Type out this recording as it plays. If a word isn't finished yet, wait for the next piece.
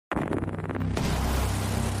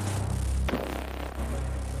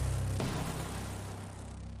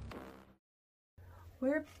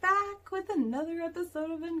We're back with another episode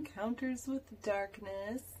of Encounters with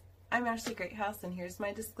Darkness. I'm Ashley Greathouse, and here's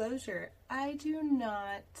my disclosure. I do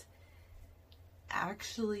not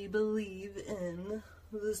actually believe in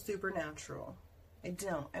the supernatural. I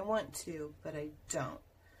don't. I want to, but I don't.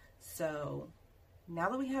 So, now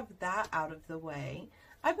that we have that out of the way,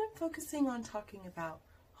 I've been focusing on talking about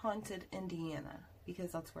haunted Indiana,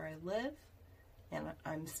 because that's where I live, and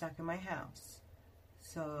I'm stuck in my house.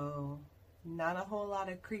 So, not a whole lot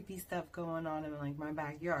of creepy stuff going on in like my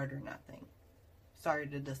backyard or nothing. Sorry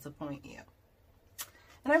to disappoint you.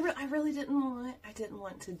 And I really didn't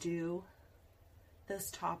want to do this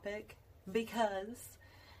topic because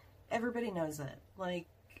everybody knows it. Like,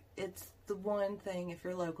 it's the one thing, if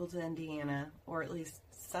you're local to Indiana, or at least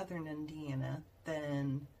southern Indiana,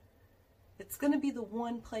 then it's going to be the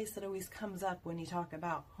one place that always comes up when you talk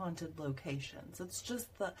about haunted locations. It's just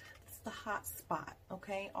the hot spot,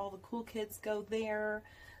 okay? All the cool kids go there.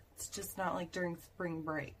 It's just not like during spring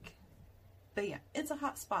break. But yeah, it's a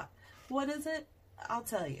hot spot. What is it? I'll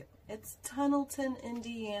tell you. It's Tunnelton,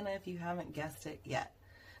 Indiana, if you haven't guessed it yet.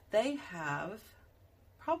 They have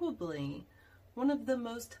probably one of the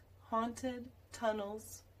most haunted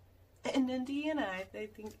tunnels in Indiana. I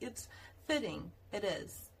think it's fitting. It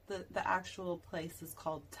is. The actual place is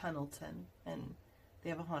called Tunnelton, and they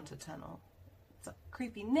have a haunted tunnel. It's a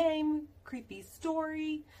creepy name, creepy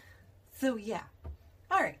story. So yeah.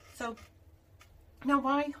 Alright, so now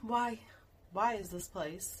why is this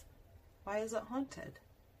place? Why is it haunted?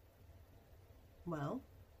 Well,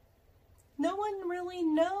 no one really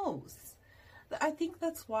knows. I think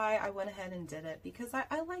that's why I went ahead and did it, because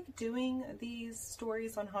I like doing these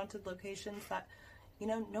stories on haunted locations that,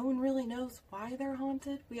 no one really knows why they're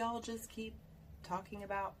haunted. We all just keep talking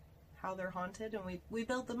about how they're haunted, and we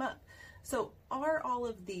build them up. So are all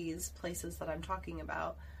of these places that I'm talking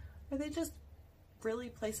about, are they just really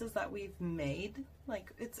places that we've made?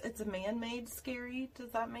 Like, it's a man-made scary?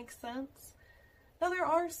 Does that make sense? Now, there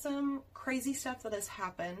are some crazy stuff that has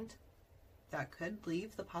happened that could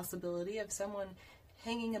leave the possibility of someone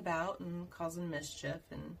hanging about and causing mischief,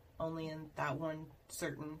 and only in that one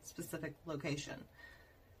certain specific location.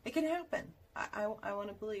 It can happen. I want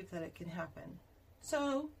to believe that it can happen.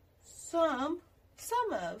 So, some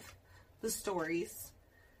of the stories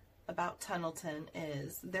about Tunnelton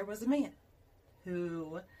is there was a man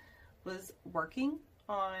who was working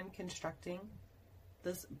on constructing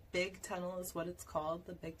this big tunnel, is what it's called.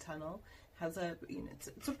 The big tunnel has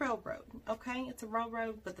it's a railroad, okay? It's a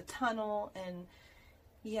railroad, but the tunnel, and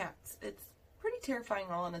yeah, it's pretty terrifying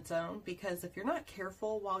all on its own, because if you're not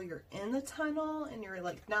careful while you're in the tunnel and you're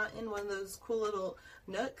like not in one of those cool little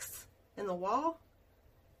nooks in the wall,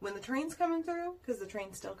 when the train's coming through, because the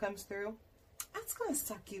train still comes through, that's going to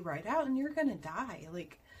suck you right out and you're going to die.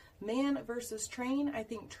 Like, man versus train, I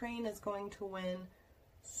think train is going to win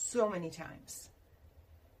so many times.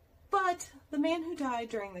 But the man who died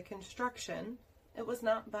during the construction, it was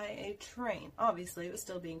not by a train. Obviously, it was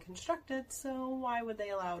still being constructed, so why would they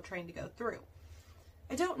allow a train to go through?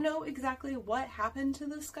 I don't know exactly what happened to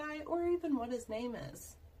this guy, or even what his name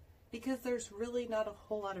is, because there's really not a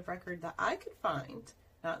whole lot of record that I could find.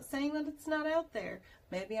 Not saying that it's not out there.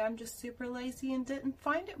 Maybe I'm just super lazy and didn't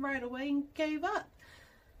find it right away and gave up.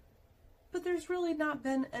 But there's really not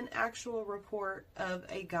been an actual report of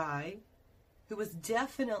a guy who was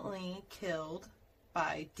definitely killed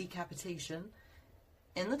by decapitation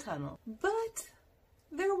in the tunnel. But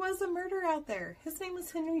there was a murder out there. His name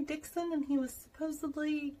was Henry Dixon, and he was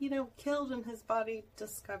supposedly, killed and his body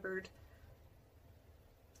discovered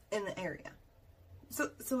in the area.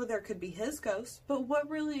 So there could be his ghost, but what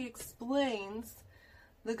really explains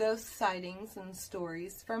the ghost sightings and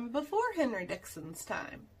stories from before Henry Dixon's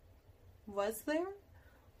time? Was there?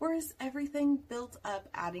 Or is everything built up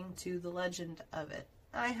adding to the legend of it?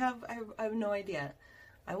 I have no idea.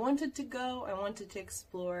 I wanted to go, I wanted to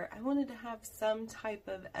explore, I wanted to have some type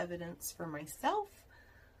of evidence for myself.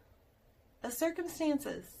 The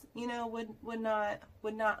circumstances, would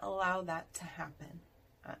not allow that to happen.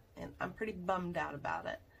 And I'm pretty bummed out about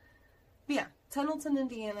it. But yeah, Tunnelton,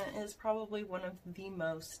 Indiana is probably one of the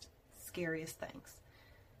most scariest things.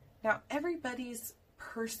 Now, everybody's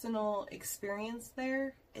personal experience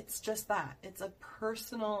there, it's just that. It's a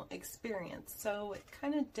personal experience. So it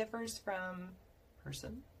kind of differs from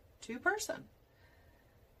person to person.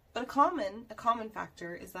 But a common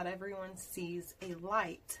factor is that everyone sees a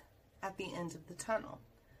light at the end of the tunnel.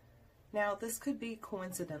 Now, this could be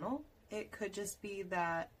coincidental. It could just be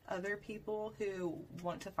that other people who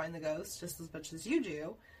want to find the ghost just as much as you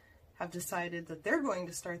do have decided that they're going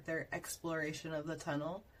to start their exploration of the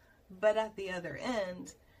tunnel, but at the other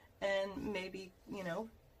end, And maybe, you know,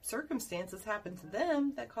 circumstances happen to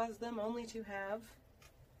them that cause them only to have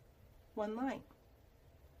one light.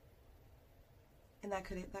 And that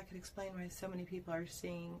could explain why so many people are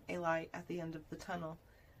seeing a light at the end of the tunnel,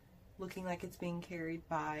 looking like it's being carried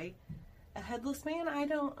by a headless man. I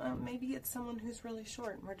don't, maybe it's someone who's really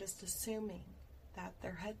short and we're just assuming that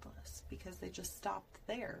they're headless because they just stopped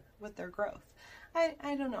there with their growth.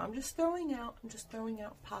 I don't know. I'm just throwing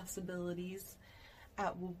out possibilities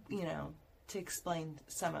at, you know, to explain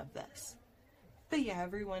some of this. But yeah,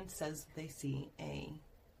 everyone says they see a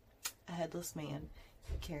headless man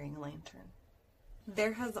carrying a lantern.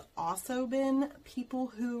 There has also been people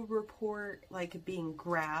who report like being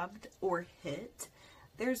grabbed or hit.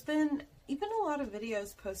 There's been even a lot of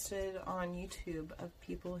videos posted on YouTube of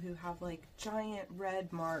people who have like giant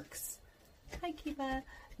red marks. Hi, Kiva.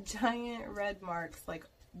 Giant red marks like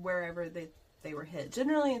wherever they were hit.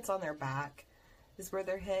 Generally it's on their back is where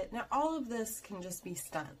they're hit. Now all of this can just be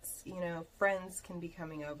stunts. You know, friends can be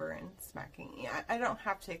coming over and smacking. I don't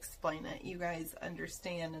have to explain it. You guys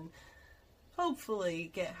understand and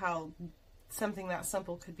hopefully get how something that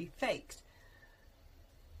simple could be faked.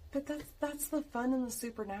 But that's the fun in the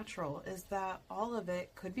supernatural, is that all of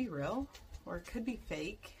it could be real or it could be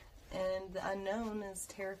fake, and the unknown is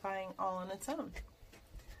terrifying all on its own.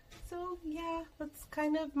 So yeah, that's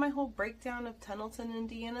kind of my whole breakdown of Tunnelton,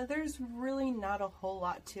 Indiana. There's really not a whole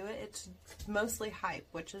lot to it. It's mostly hype,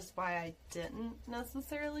 which is why I didn't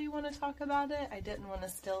necessarily want to talk about it. I didn't want to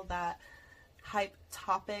steal that hype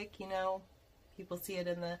topic, you know. People see it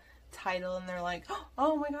in the title and they're like,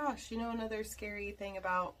 oh my gosh, you know, another scary thing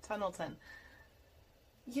about Tunnelton.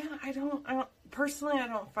 Yeah, I don't personally, I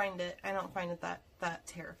don't find it that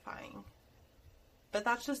terrifying. But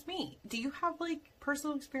that's just me. Do you have like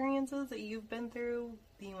personal experiences that you've been through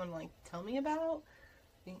that you want to like tell me about?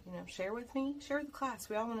 You know, share with me, share with the class.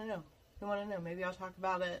 We all want to know. We want to know. Maybe I'll talk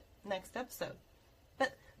about it next episode.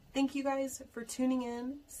 But thank you guys for tuning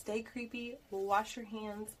in. Stay creepy, wash your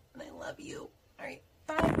hands, and I love you. All right,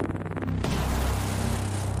 bye.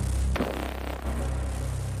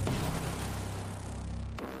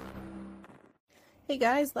 Hey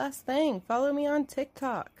guys, last thing, follow me on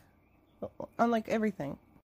TikTok, on like everything.